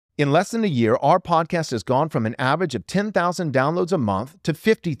In less than a year, our podcast has gone from an average of 10,000 downloads a month to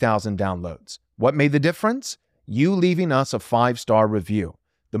 50,000 downloads. What made the difference? You leaving us a 5-star review.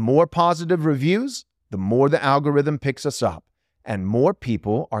 The more positive reviews, the more the algorithm picks us up, and more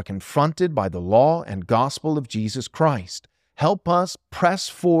people are confronted by the law and gospel of Jesus Christ. Help us press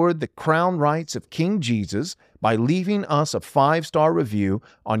forward the crown rights of King Jesus by leaving us a 5-star review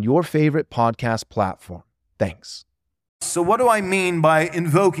on your favorite podcast platform. Thanks. So what do I mean by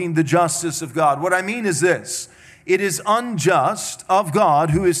invoking the justice of God? What I mean is this: it is unjust of God,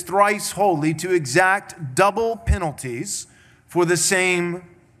 who is thrice holy, to exact double penalties for the same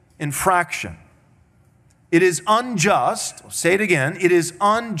infraction. It is unjust, I'll say it again, it is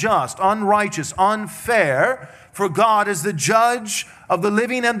unjust, unrighteous, unfair for God as the judge of the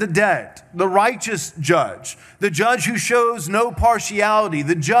living and the dead, the righteous judge, the judge who shows no partiality,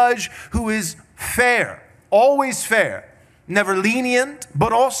 the judge who is fair, always fair, never lenient,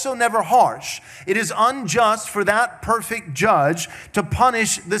 but also never harsh. It is unjust for that perfect judge to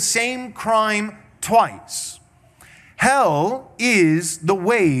punish the same crime twice. Hell is the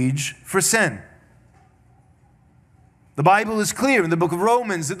wage for sin. The Bible is clear in the book of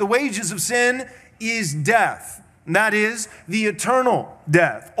Romans that the wages of sin is death. And that is the eternal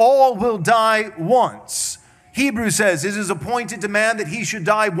death. All will die once. Hebrews says it is appointed to man that he should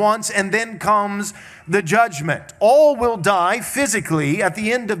die once, and then comes the judgment. All will die physically at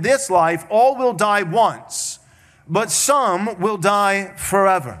the end of this life. All will die once, but some will die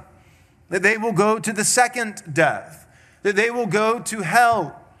forever. That they will go to the second death, that they will go to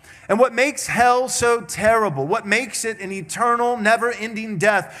hell. And what makes hell so terrible, what makes it an eternal, never-ending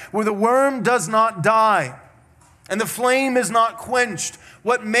death where the worm does not die and the flame is not quenched,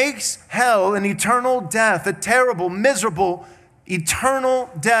 what makes hell an eternal death, a terrible, miserable, eternal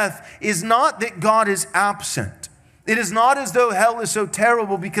death, is not that God is absent. It is not as though hell is so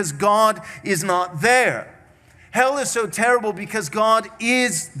terrible because God is not there. Hell is so terrible because God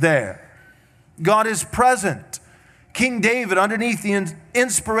is there. God is present. King David, underneath the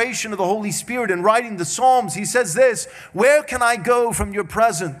inspiration of the Holy Spirit in writing the Psalms, he says this: "Where can I go from your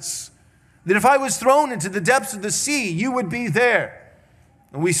presence? That if I was thrown into the depths of the sea, you would be there."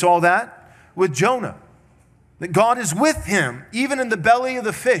 And we saw that with Jonah, that God is with him, even in the belly of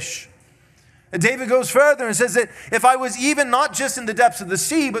the fish. And David goes further and says that if I was even not just in the depths of the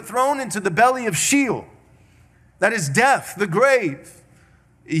sea, but thrown into the belly of Sheol, that is death, the grave,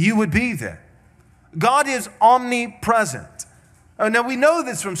 you would be there. God is omnipresent. Now we know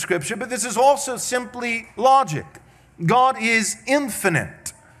this from Scripture, but this is also simply logic. God is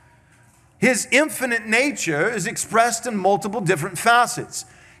infinite. His infinite nature is expressed in multiple different facets.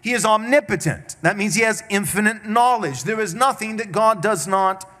 He is omnipotent. That means he has infinite knowledge. There is nothing that God does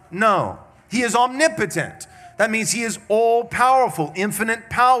not know. He is omnipotent. That means he is all-powerful,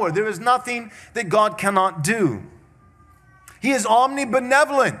 infinite power. There is nothing that God cannot do. He is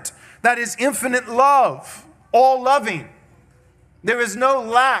omnibenevolent. That is infinite love, all-loving. There is no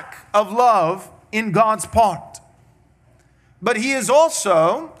lack of love in God's part. But he is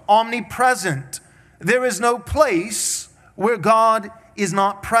also omnipresent. There is no place where God is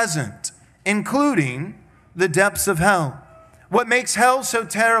not present, including the depths of hell. What makes hell so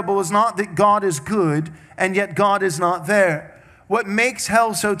terrible is not that God is good and yet God is not there. What makes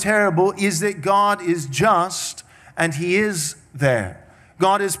hell so terrible is that God is just and he is there.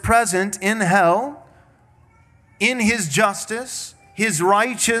 God is present in hell, in his justice, his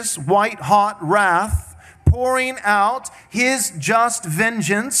righteous, white-hot wrath, pouring out his just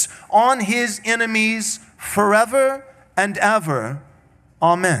vengeance on his enemies forever and ever.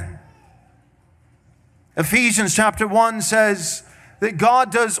 Amen. Ephesians chapter 1 says that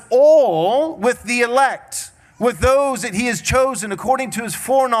God does all with the elect, with those that he has chosen according to his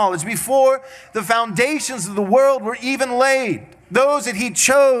foreknowledge before the foundations of the world were even laid. Those that he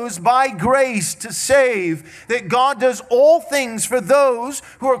chose by grace to save, that God does all things for those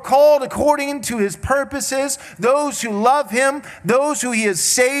who are called according to his purposes, those who love him, those who he has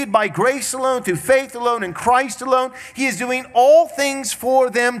saved by grace alone, through faith alone, in Christ alone. He is doing all things for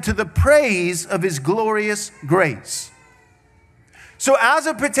them to the praise of his glorious grace. So as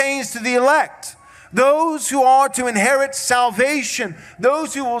it pertains to the elect, those who are to inherit salvation,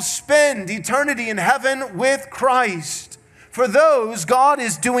 those who will spend eternity in heaven with Christ, for those, God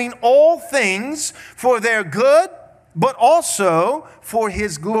is doing all things for their good, but also for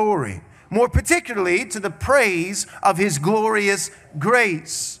his glory. More particularly to the praise of his glorious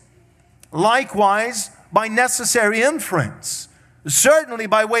grace. Likewise, by necessary inference, certainly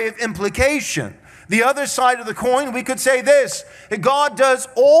by way of implication, The other side of the coin, we could say this, that God does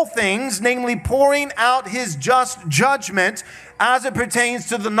all things, namely pouring out his just judgment as it pertains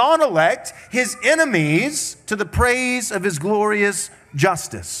to the non-elect, his enemies, to the praise of his glorious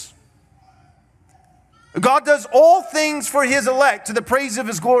justice. God does all things for his elect to the praise of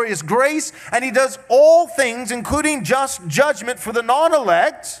his glorious grace, and he does all things, including just judgment for the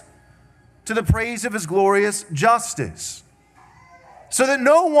non-elect, to the praise of his glorious justice. So that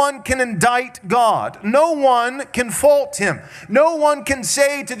no one can indict God. No one can fault him. No one can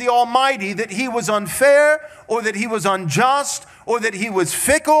say to the Almighty that he was unfair, or that he was unjust, or that he was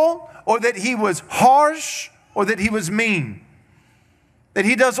fickle, or that he was harsh, or that he was mean. That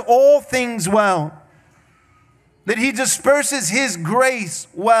he does all things well. That he disperses his grace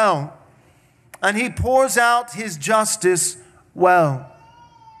well. And he pours out his justice well.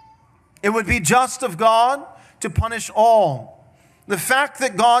 It would be just of God to punish all. The fact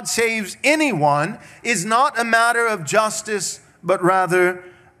that God saves anyone is not a matter of justice, but rather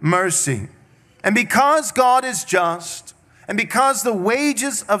mercy. And because God is just, and because the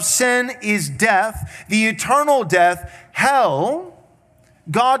wages of sin is death, the eternal death, hell,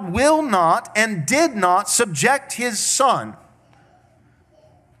 God will not and did not subject his Son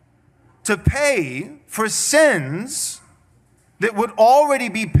to pay for sins that would already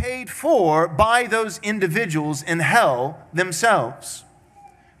be paid for by those individuals in hell themselves.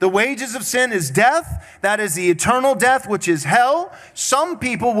 The wages of sin is death. That is the eternal death, which is hell. Some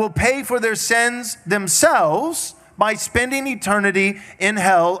people will pay for their sins themselves by spending eternity in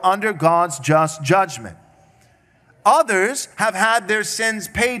hell under God's just judgment. Others have had their sins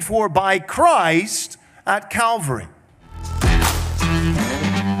paid for by Christ at Calvary.